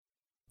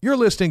You're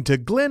listening to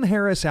Glynn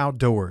Harris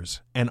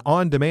Outdoors, an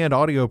on-demand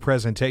audio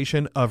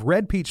presentation of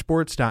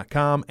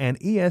RedPeachSports.com and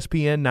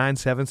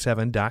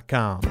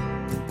ESPN977.com.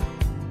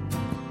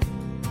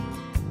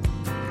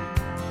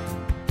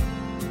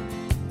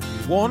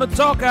 You want to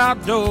talk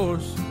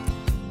outdoors?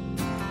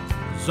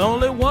 There's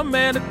only one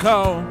man to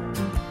call.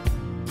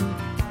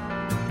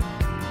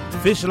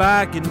 Fish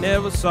like you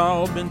never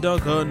saw, been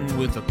duck hunting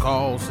with a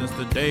call since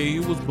the day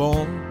you was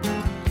born.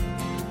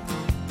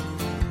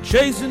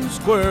 Chasing the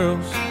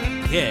squirrels,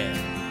 yeah,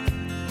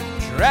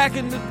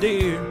 tracking the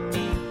deer.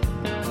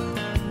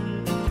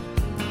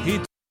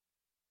 You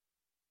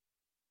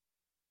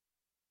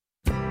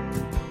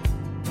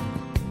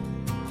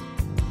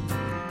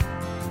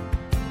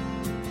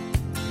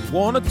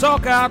wanna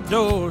talk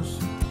outdoors?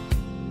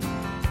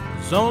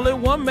 There's only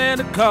one man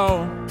to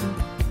call.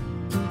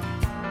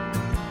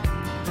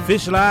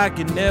 Fish like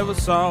you never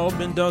saw,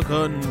 been duck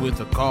hunting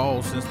with a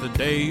call since the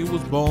day you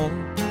was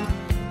born.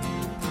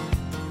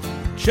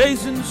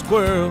 Chasing the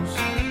squirrels,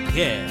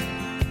 yeah,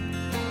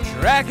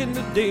 tracking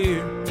the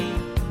deer.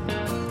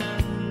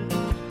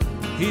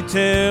 He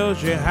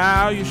tells you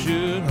how you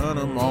should hunt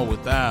them all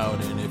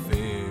without any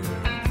fear.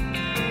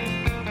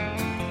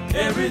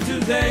 Every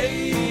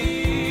Tuesday,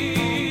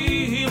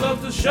 he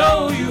loves to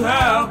show you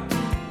how.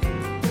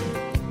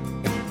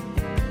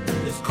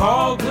 It's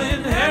called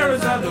Glynn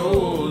Harris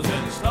Outdoors,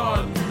 and it's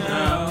starting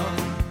now.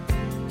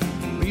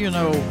 You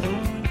know,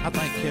 I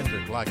think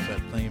Kendrick likes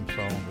that theme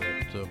song that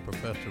the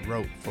professor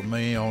wrote for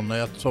me on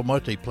that so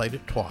much he played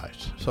it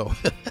twice. So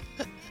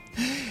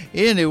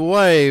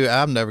anyway,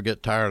 I never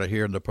get tired of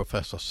hearing the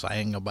professor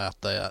sing about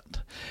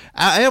that.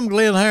 I am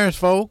Glynn Harris,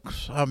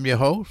 folks. I'm your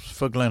host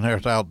for Glynn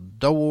Harris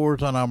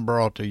Outdoors, and I'm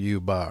brought to you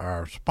by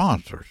our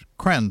sponsors,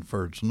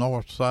 Cranford's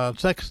Northside,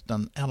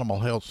 Sexton Animal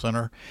Health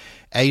Center,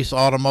 Ace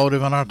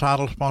Automotive, and our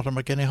title sponsor,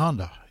 McKinney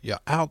Honda, your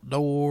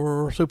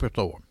outdoor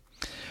superstore.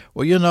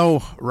 Well, you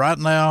know, right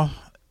now,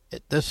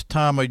 at this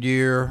time of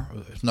year,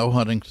 there's no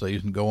hunting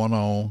season going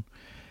on.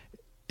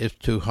 It's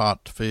too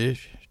hot to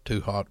fish, too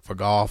hot for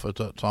golf, as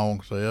that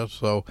song says.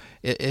 So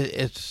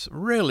it's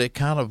really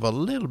kind of a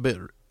little bit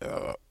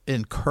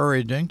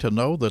encouraging to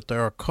know that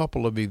there are a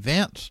couple of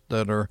events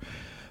that are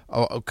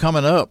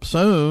coming up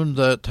soon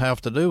that have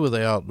to do with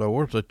the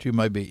outdoors that you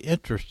may be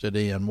interested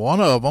in.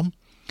 One of them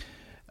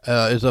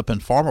is up in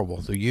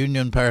Farmerville. The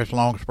Union Parish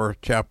Longspur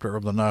chapter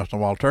of the National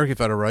Wild Turkey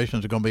Federation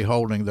is going to be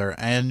holding their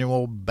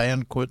annual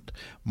banquet.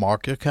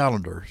 Mark your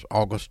calendars,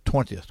 August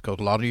 20th, because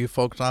a lot of you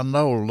folks I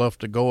know love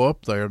to go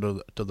up there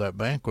to that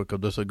banquet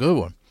because it's a good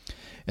one.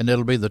 And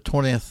it'll be the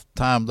 20th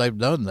time they've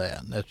done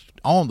that. It's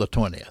on the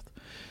 20th.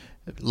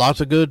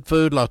 Lots of good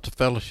food, lots of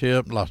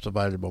fellowship, lots of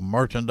valuable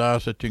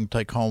merchandise that you can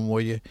take home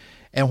with you.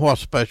 And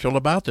what's special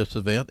about this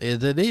event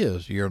is it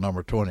is year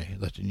number 20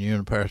 that the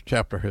Union Parish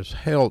chapter has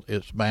held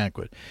its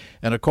banquet.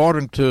 And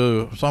according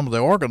to some of the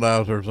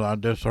organizers I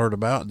just heard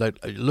about, they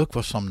look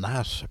for some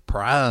nice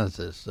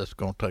surprises that's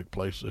going to take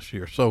place this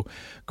year. So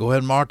go ahead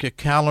and mark your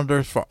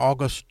calendars for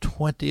August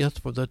 20th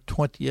for the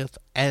 20th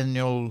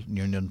annual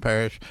Union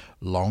Parish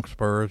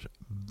Longspurs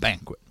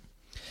banquet.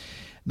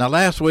 Now,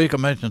 last week I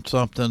mentioned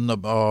something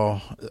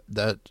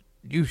that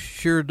you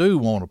sure do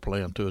want to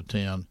plan to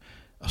attend,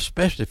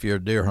 especially if you're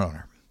a deer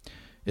hunter.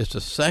 It's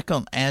the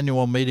second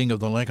annual meeting of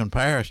the Lincoln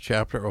Parish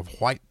chapter of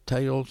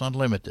Whitetails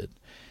Unlimited.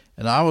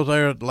 And I was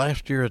there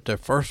last year at their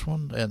first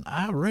one, and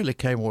I really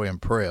came away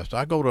impressed.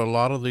 I go to a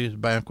lot of these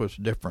banquets,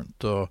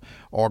 different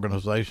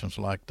organizations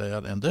like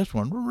that, and this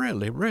one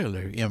really,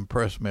 really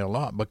impressed me a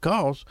lot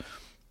because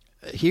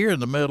here in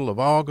the middle of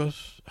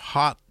August,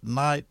 hot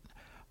night,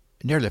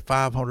 nearly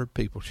 500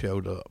 people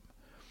showed up.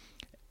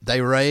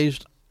 They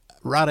raised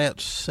right at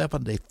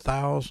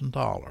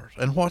 $70,000.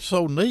 And what's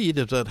so neat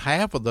is that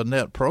half of the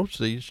net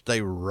proceeds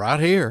stay right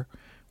here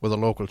with a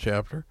local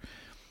chapter.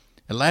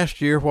 And last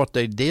year, what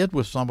they did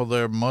with some of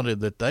their money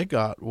that they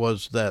got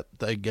was that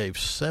they gave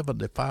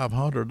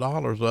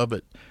 $7,500 of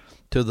it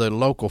to the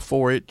local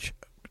 4-H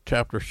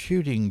chapter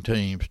shooting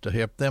teams to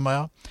help them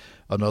out.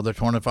 Another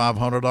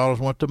 $2,500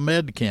 went to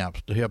med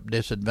camps to help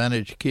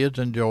disadvantaged kids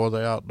enjoy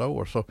the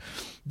outdoors. So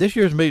this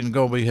year's meeting is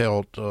going to be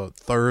held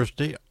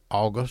Thursday,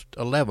 August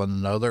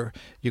 11.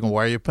 You can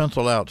wear your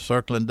pencil out,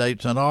 circling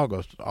dates in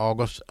August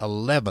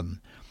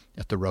 11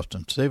 at the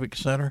Ruston Civic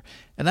Center.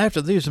 And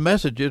after these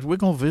messages, we're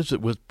going to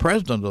visit with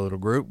president of the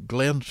group,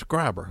 Glenn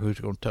Scriber, who's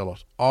going to tell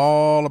us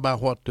all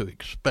about what to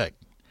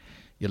expect.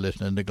 You're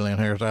listening to Glynn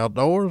Harris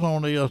Outdoors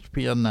on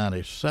ESPN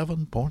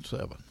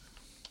 97.7.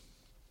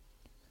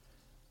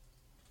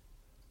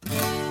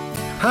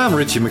 Hi, I'm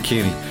Richie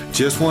McKinney.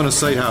 Just want to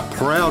say how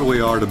proud we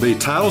are to be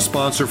title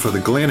sponsor for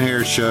the Glynn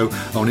Harris Show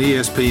on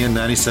ESPN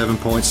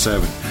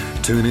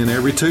 97.7. Tune in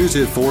every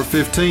Tuesday at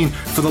 4:15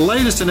 for the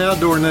latest in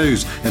outdoor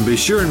news, and be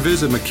sure and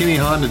visit McKinney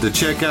Honda to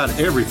check out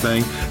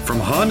everything from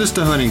Hondas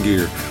to hunting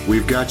gear.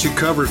 We've got you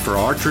covered for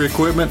archery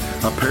equipment,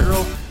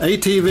 apparel,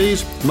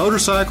 ATVs,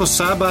 motorcycles,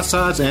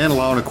 side-by-sides, and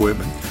lawn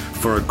equipment.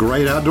 For a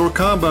great outdoor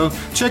combo,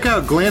 check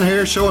out Glynn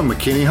Harris Show and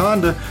McKinney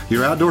Honda,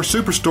 your outdoor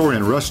superstore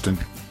in Ruston.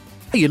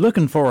 Are you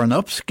looking for an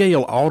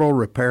upscale auto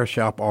repair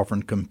shop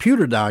offering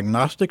computer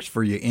diagnostics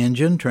for your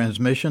engine,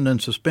 transmission,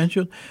 and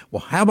suspension?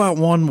 Well, how about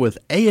one with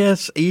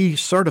ASE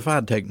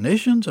certified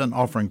technicians and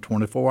offering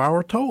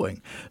 24-hour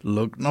towing?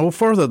 Look no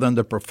further than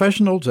the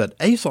professionals at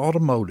Ace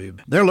Automotive.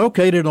 They're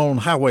located on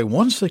Highway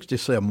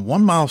 167,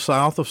 1 mile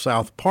south of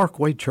South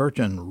Parkway Church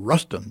in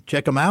Ruston.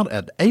 Check them out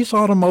at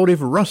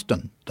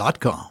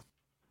aceautomotiveruston.com.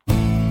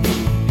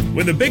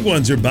 When the big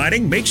ones are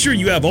biting, make sure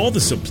you have all the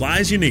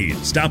supplies you need.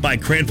 Stop by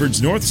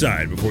Cranford's North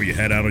Side before you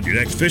head out on your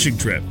next fishing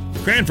trip.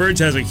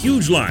 Cranford's has a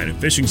huge line of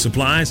fishing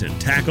supplies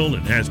and tackle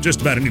and has just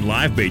about any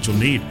live bait you'll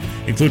need,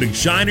 including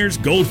shiners,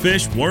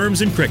 goldfish,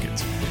 worms, and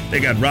crickets. They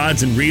got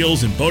rods and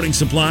reels and boating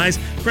supplies.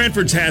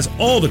 Cranford's has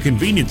all the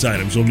convenience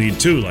items you'll need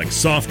too, like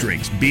soft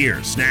drinks,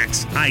 beer,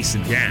 snacks, ice,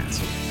 and gas.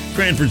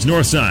 Cranford's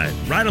North Side,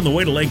 right on the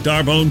way to Lake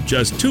D'Arbonne,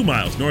 just 2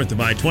 miles north of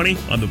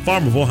I-20 on the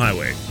Farmerville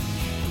Highway.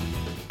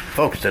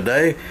 Folks,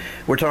 today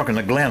we're talking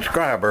to Glenn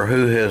Scriber,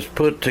 who has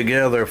put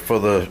together for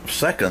the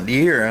second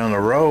year in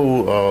a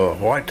row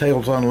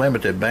Whitetails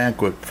Unlimited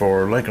banquet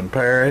for Lincoln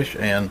Parish,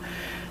 and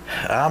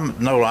I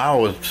know I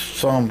was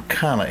some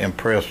kind of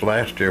impressed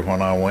last year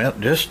when I went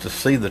just to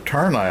see the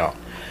turnout.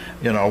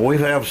 You know, we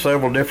have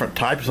several different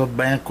types of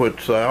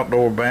banquets,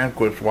 outdoor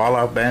banquets,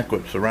 wildlife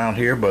banquets around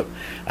here, but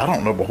I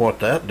don't know what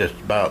that just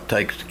about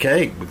takes the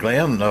cake. But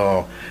Glenn,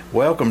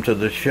 welcome to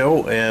the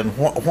show, and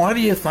why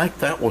do you think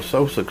that was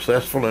so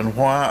successful, and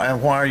why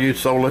are you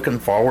so looking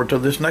forward to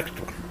this next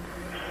one?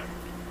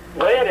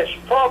 Glenn, it's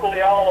probably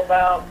all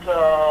about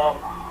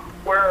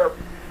where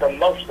the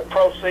most of the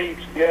proceeds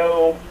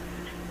go,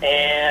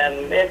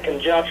 and in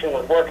conjunction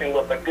with working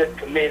with a good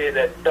committee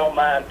that don't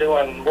mind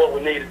doing what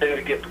we need to do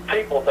to get the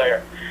people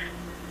there.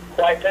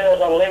 Whitetails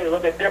Unlimited is a little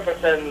bit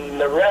different than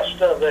the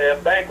rest of the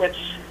banquets.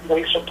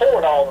 We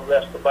support all the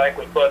rest of the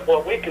banquets, but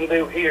what we can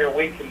do here,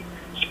 we can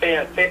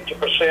spend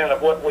 50%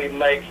 of what we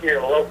make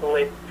here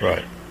locally.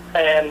 Right.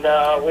 And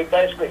we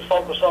basically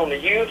focus on the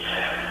youth.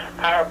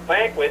 Our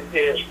banquet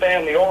is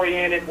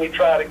family-oriented. We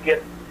try to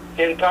get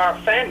entire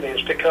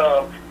families to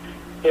come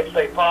if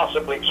they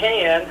possibly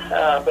can,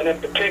 but in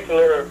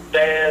particular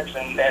dads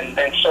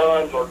and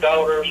sons or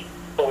daughters.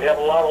 But we have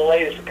a lot of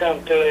ladies to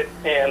come to it,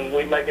 and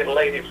we make it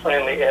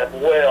lady-friendly as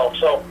well.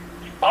 So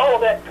all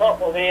of that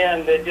coupled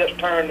in, it just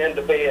turned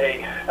into be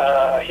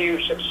a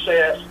huge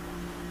success,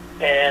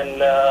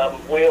 and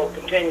we'll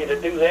continue to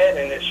do that,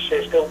 and it's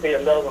going to be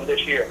another one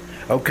this year.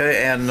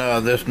 Okay, and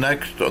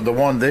the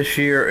one this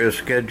year is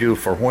scheduled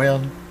for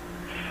when?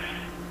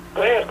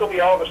 Glenn, it's going to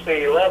be August the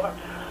 11th.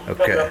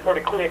 Okay. Coming up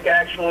pretty quick,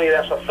 actually.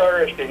 That's a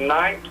Thursday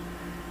night.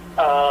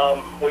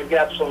 We've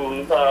got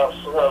some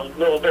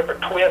little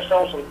different twists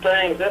on some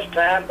things this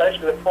time.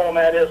 Basically, the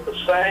format is the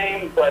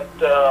same, but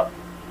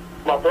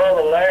my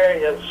brother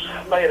Larry has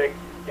made an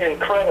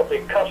incredibly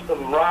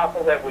custom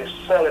rifle that we're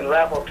selling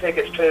raffle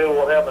tickets to.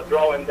 We'll have a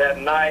drawing that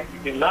night. You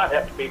do not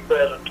have to be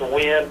present to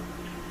win,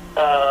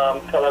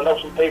 because I know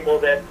some people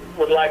that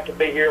would like to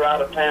be here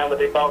out of town, but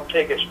they bought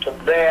tickets to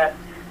that.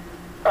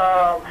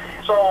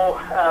 So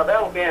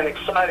that'll be an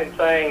exciting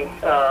thing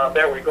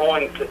that we're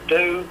going to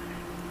do.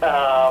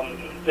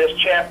 This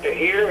chapter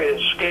here is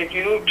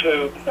scheduled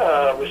to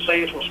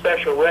receive some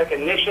special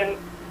recognition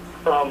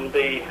from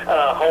the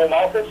home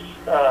office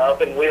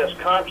up in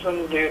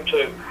Wisconsin due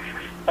to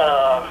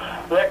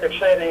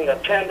record-setting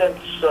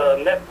attendance,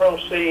 net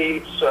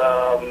proceeds,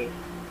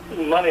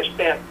 money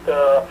spent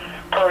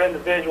per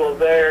individual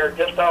there,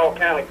 just all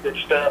kind of good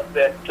stuff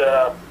that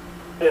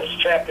this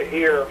chapter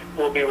here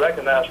will be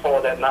recognized for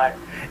that night.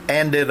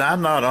 And did I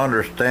not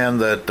understand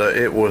that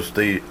it was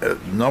the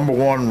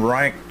 #1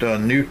 ranked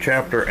new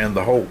chapter in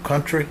the whole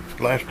country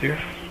last year?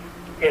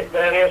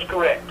 That is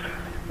correct.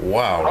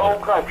 Wow. The whole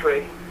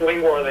country,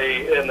 we were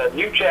in the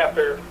new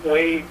chapter.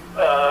 We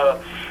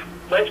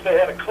basically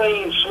had a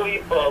clean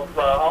sweep of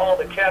all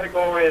the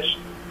categories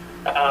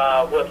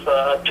with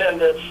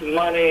attendance,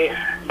 money,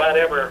 about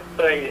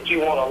everything that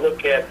you want to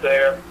look at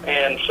there.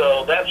 And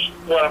so that's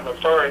what I'm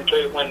referring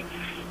to when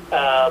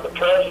the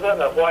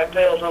president of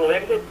Whitetails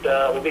Unlimited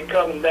will be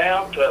coming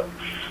down to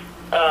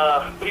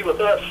be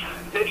with us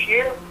this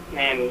year,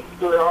 and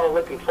we're all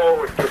looking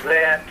forward to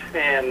that.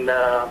 And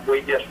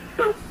we just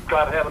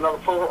try to have another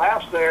full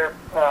house there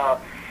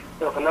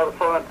with another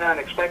fun time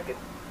expected.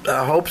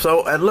 I hope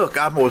so. And look,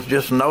 I was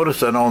just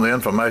noticing on the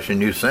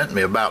information you sent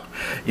me about,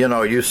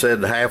 you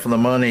said half of the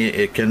money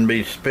it can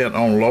be spent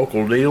on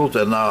local deals,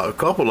 and a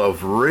couple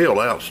of real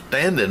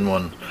outstanding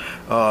ones.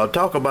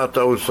 Talk about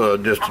those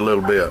just a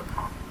little bit.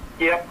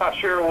 Yep, I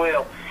sure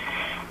will.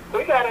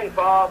 We got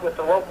involved with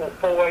the local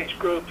 4-H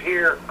group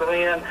here,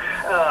 Glenn,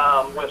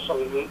 with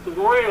some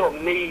real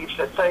needs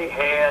that they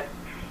had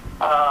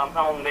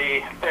on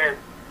their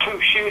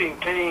 2 shooting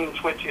teams,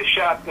 which is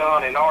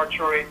shotgun and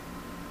archery.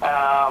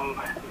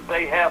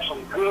 They have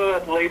some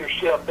good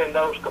leadership in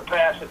those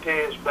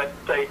capacities, but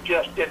they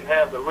just didn't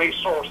have the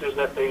resources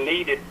that they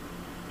needed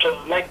to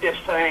make this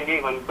thing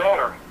even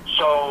better.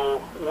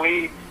 So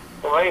we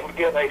were able to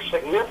give a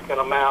significant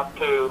amount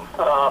to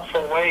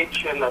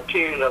 4-H in the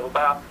tune of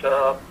about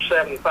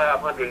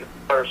 $7,500.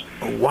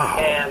 Wow.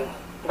 And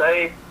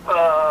They,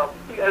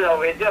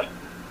 it just,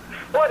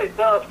 what it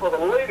does for the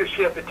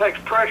leadership, it takes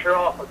pressure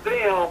off of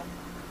them,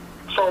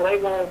 so they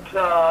won't,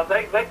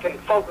 they can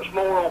focus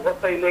more on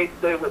what they need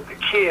to do with the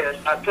kids.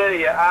 I tell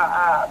you,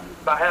 I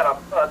had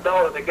a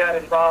daughter that got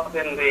involved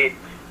in the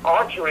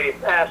archery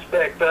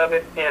aspect of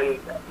it, and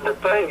the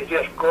thing is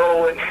just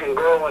growing and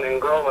growing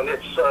and growing.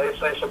 It's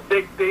a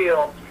big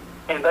deal,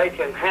 and they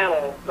can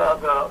handle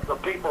the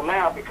people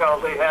now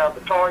because they have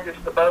the targets,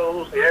 the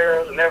bows, the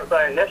arrows, and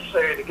everything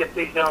necessary to get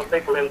these young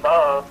people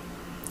involved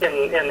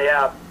in the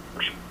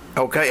outdoors.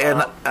 Okay,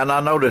 and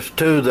I noticed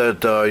too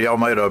that y'all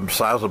made a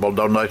sizable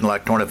donation,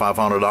 like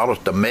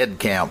 $2,500 to med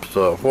camps.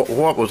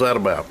 What was that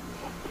about?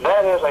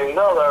 That is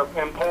another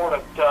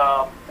important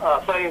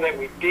thing that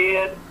we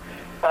did.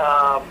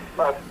 A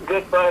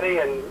good buddy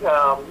and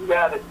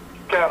guy that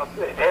kind of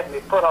had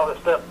me put all this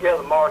stuff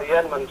together, Marty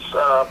Edmonds,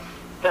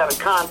 had a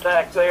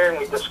contact there, and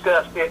we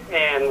discussed it,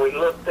 and we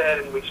looked at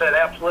it, and we said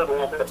absolutely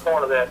want to be a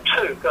part of that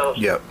too, because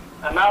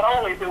not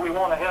only do we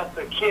want to help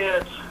the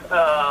kids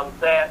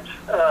that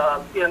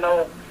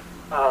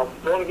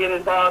want to get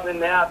involved in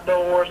the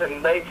outdoors,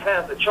 and they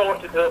have the choice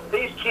to do it.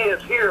 These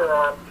kids here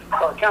are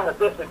kind of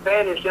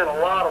disadvantaged in a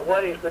lot of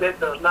ways, but it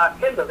does not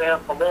hinder them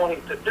from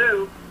wanting to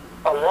do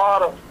a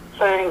lot of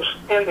things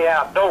in the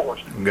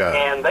outdoors.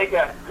 And they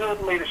got good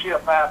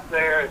leadership out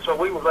there, and so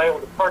we were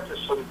able to purchase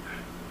some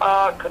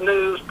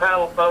canoes,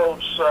 paddle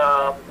boats,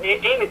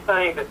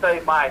 anything that they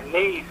might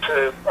need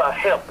to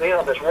help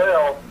them as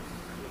well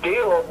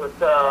deal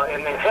with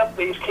and then help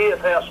these kids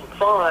have some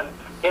fun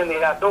in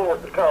the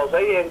outdoors, because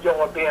they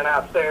enjoy being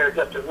out there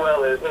just as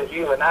well as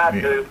you and I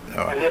do.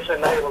 And this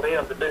enabled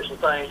them to do some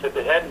things that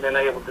they hadn't been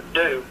able to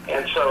do.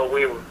 And so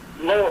we were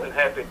more than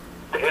happy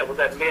to help with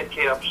that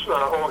mid-camps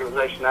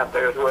organization out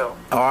there as well.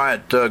 All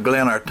right,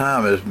 Glenn, our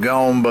time is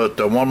gone, but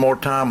one more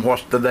time,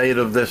 what's the date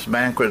of this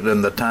banquet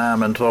and the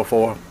time and so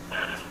forth?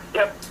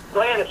 Yep,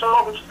 Glenn, it's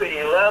August the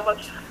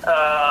 11th.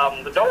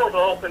 The doors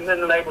are open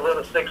in the neighborhood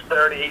of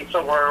 6:30,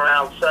 somewhere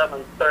around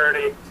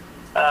 7:30.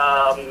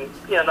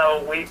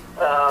 We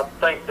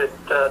think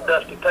that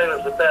Dusty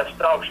Taylor's the best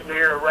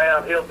auctioneer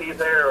around. He'll be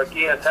there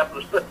again,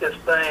 helping us put this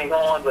thing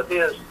on with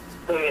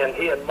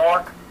he and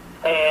Mark.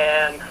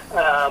 And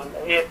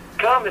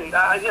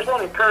I just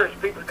want to encourage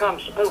people to come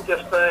support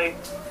this thing.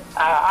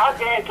 I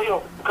guarantee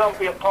you'll come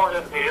be a part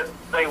of it.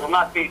 They will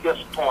not be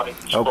disappointed.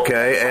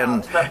 Okay,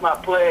 and that's my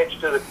pledge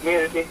to the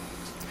community,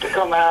 to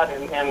come out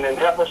and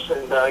help us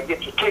and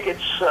get your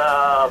tickets.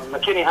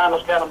 McKinney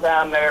Honda's got them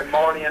down there,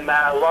 Marty and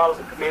I, a lot of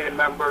the community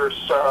members,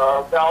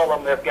 all of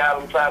them have got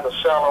them, trying to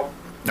sell them.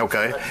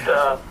 Okay.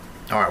 But,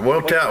 all right,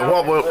 we'll put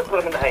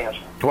them in the hands.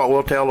 What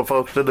we'll tell the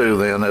folks to do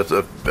then is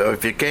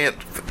if you can't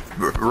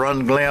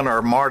run Glenn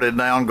or Marty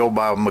down, go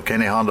by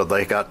McKinney Honda.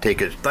 They got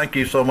tickets. Thank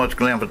you so much,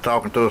 Glenn, for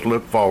talking to us.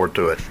 Look forward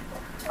to it.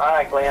 All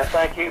right, Glenn.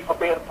 Thank you for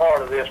being a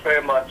part of this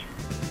very much.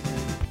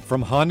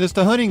 From Hondas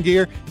to hunting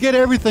gear, get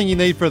everything you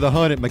need for the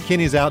hunt at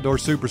McKinney's Outdoor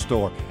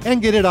Superstore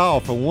and get it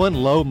all for one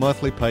low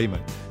monthly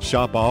payment.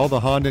 Shop all the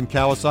Honda and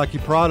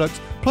Kawasaki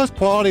products, plus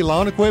quality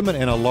lawn equipment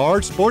and a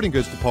large sporting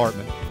goods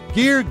department.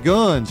 Gear,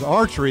 guns,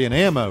 archery, and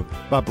ammo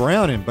by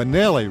Browning,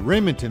 Benelli,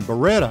 Remington,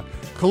 Beretta,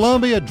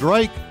 Columbia,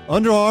 Drake,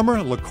 Under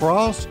Armour,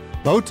 Lacrosse,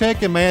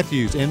 Bowtech, and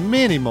Matthews, and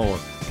many more.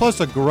 Plus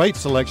a great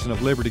selection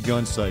of Liberty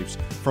gun safes.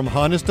 From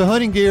Hondas to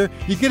hunting gear,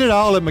 you get it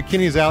all at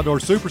McKinney's Outdoor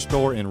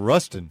Superstore in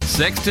Ruston.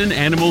 Sexton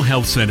Animal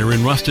Health Center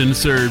in Ruston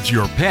serves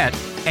your pet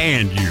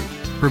and you,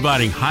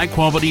 providing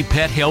high-quality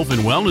pet health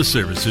and wellness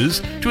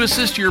services to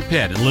assist your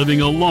pet in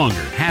living a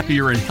longer,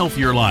 happier, and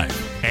healthier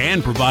life,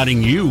 and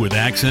providing you with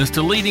access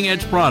to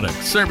leading-edge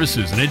products,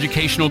 services, and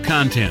educational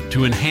content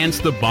to enhance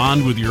the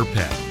bond with your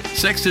pet.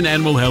 Sexton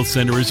Animal Health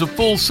Center is a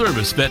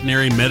full-service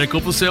veterinary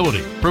medical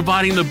facility,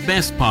 providing the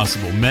best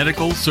possible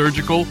medical,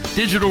 surgical,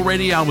 digital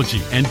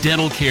radiology, and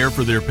dental care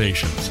for their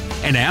patients.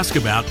 And ask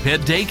about pet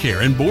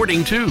daycare and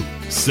boarding, too.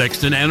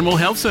 Sexton Animal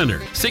Health Center,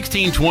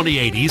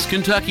 1628 East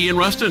Kentucky in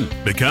Ruston.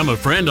 Become a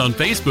friend on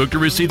Facebook to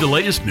receive the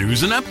latest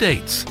news and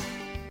updates.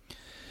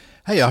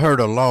 Hey, I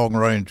heard a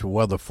long-range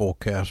weather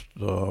forecast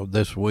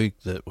this week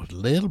that was a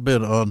little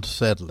bit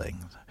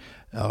unsettling.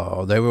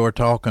 They were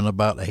talking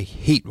about a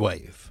heat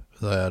wave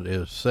that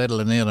is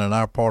settling in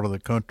our part of the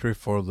country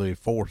for the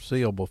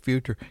foreseeable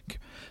future.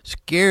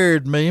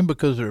 Scared me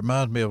because it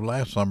reminds me of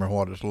last summer,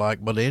 what it's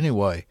like. But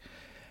anyway,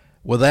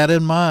 with that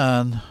in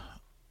mind,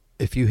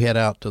 if you head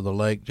out to the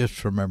lake,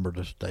 just remember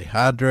to stay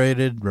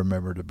hydrated.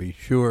 Remember to be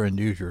sure and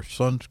use your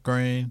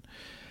sunscreen.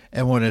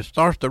 And when it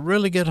starts to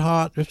really get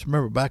hot, just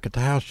remember back at the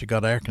house you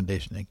got air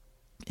conditioning.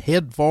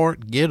 Head for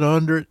it, get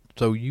under it,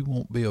 so you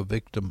won't be a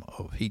victim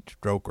of heat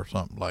stroke or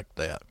something like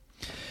that.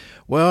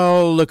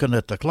 Well, looking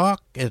at the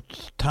clock,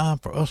 it's time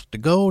for us to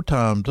go.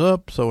 Time's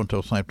up. So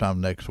until same time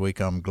next week,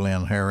 I'm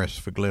Glynn Harris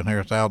for Glynn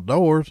Harris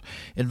Outdoors,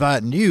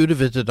 inviting you to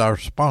visit our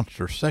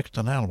sponsor,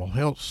 Sexton Animal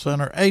Health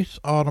Center, Ace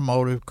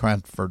Automotive,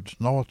 Cranford's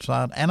North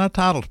Side, and our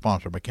title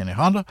sponsor, McKinney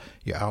Honda,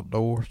 your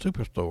outdoor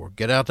superstore.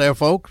 Get out there,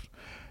 folks.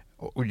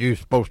 You're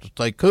supposed to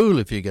stay cool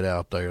if you get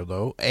out there,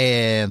 though,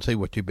 and see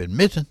what you've been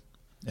missing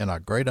in our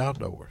great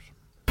outdoors.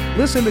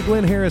 Listen to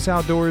Glynn Harris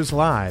Outdoors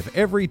live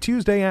every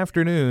Tuesday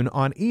afternoon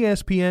on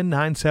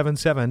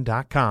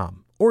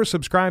ESPN977.com or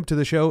subscribe to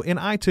the show in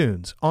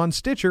iTunes, on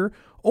Stitcher,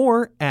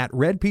 or at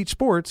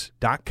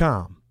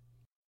redpeachsports.com.